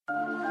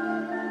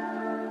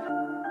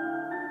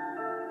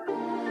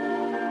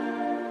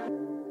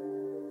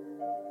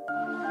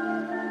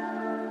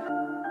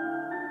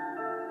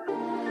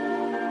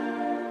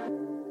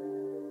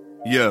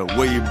Yeah,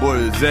 where you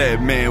boys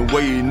at, man?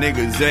 Where you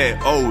niggas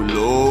at? Oh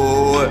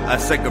Lord, I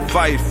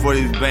sacrifice for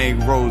these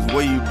bank rolls.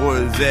 Where you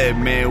boys at,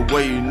 man?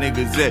 Where you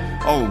niggas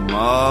at? Oh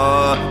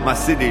my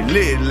city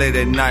lit late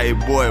at night,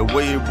 boy.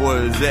 Where you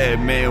boys at,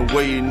 man?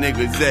 Where you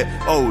niggas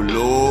at? Oh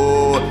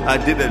Lord,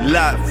 I did a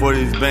lot for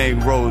these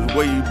bank rolls.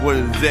 Where you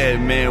boys at,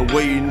 man?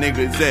 Where you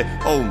niggas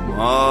at? Oh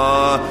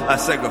my, I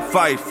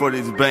sacrifice for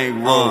these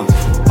bank rolls.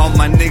 All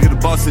my niggas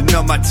bossing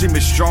up, my team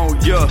is strong,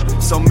 yeah.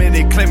 So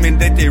many claiming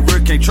that they real,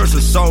 can't trust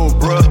a soul,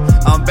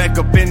 bruh. I'm back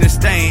up in the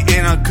stain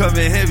and I'm covered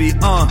heavy,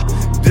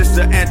 This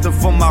the anthem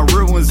for my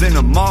real ones and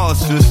the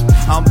monsters.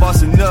 I'm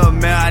bossing up,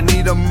 man, I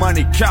need a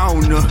money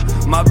counter.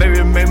 My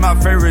baby made my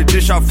favorite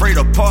dish,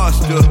 Alfredo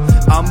pasta.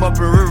 I'm up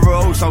in River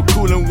Oaks, I'm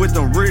coolin' with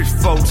them rich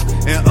folks.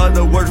 In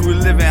other words, we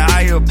living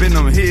high up in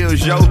them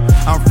hills, yo.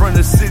 I'm from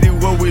the city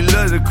where we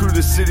love to cruise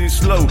the city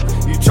slow.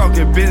 You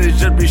talking business,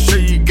 just be sure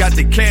you got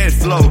the cash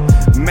flow.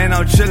 Man,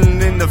 I'm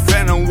chillin' in the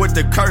Phantom with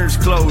the curtains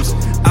closed.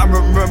 I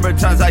remember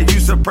times I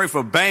used to pray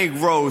for bank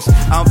rolls.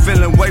 I'm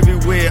feeling wavy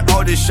with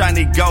all this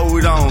shiny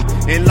gold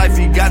on. In life,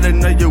 you gotta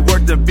know your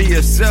worth to be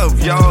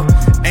yourself, y'all.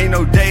 Ain't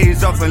no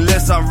days off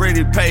unless I'm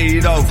really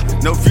paid off.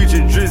 No future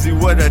drizzy,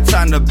 what a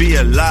time to be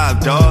alive,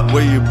 dawg.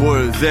 Where you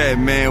boys at,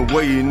 man?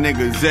 Where you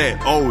niggas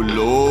at? Oh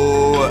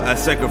Lord, I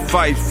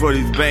sacrifice for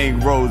these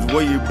bank rolls.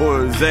 Where you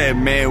boys at,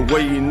 man?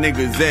 Where you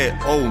niggas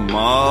at? Oh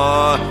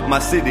my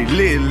city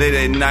lit late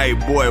at night,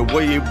 boy.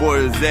 Where you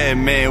boys at,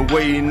 man?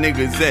 Where you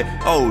niggas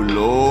at? Oh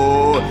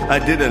Lord, I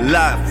did a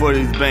lot for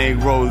these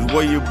bank rolls.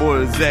 Where you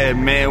boys at,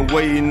 man?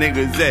 Where you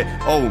niggas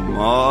at? Oh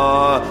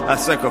my, I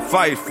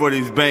sacrifice for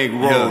these bank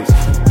rolls.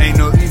 Ain't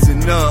no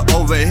easing up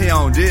over here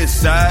on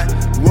this side.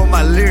 With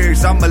my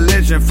lyrics, I'm a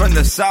legend from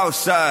the south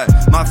side.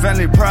 My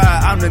family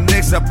pride, I'm the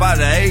next up out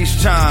of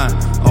H-Time.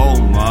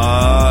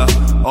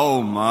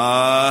 Oh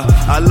my,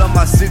 I love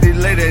my city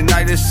late at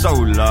night, it's so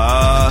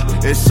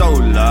loud. It's so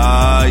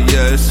loud,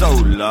 yeah, it's so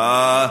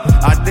loud.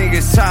 I think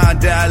it's time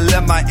that I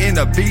let my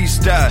inner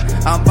beast die.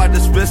 I'm about to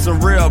spit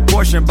some real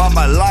portion about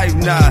my life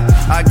now.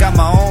 I got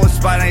my own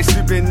spot, ain't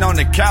sleeping on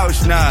the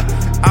couch now.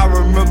 I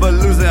remember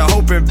losing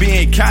hope and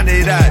being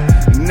counted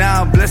out.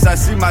 Now I'm blessed, I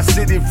see my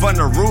city from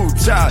the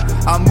rooftop.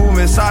 I'm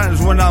moving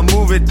silence when I'm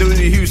moving through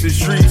the Houston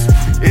streets.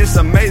 It's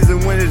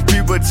amazing when these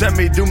people tell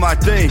me do my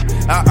thing.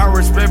 I earn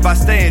respect by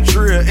staying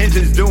true and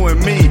just doing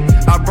me.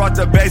 I brought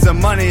the bags of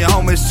money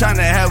home, it's trying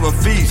to have a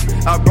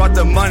feast. I brought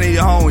the money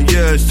home,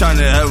 yeah, it's trying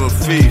to have a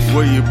feast.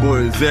 Where you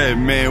boys at,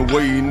 man?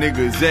 Where you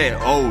niggas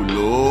at? Oh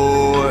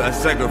Lord, I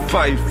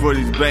sacrifice for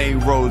these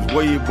bank rolls.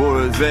 Where you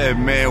boys at,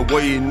 man?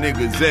 Where you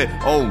niggas at?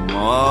 Oh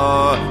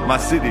my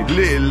city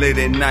lit late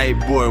at night,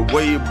 boy.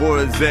 Where you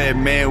boys at,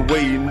 man?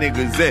 Where you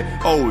niggas at?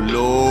 Oh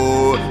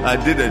Lord, I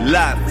did a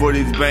lot for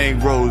these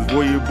bank rolls.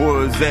 Where you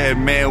boys at,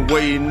 man?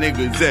 Where you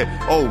niggas at?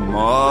 Oh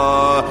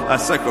my, I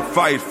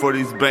sacrifice for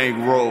these bank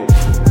rolls.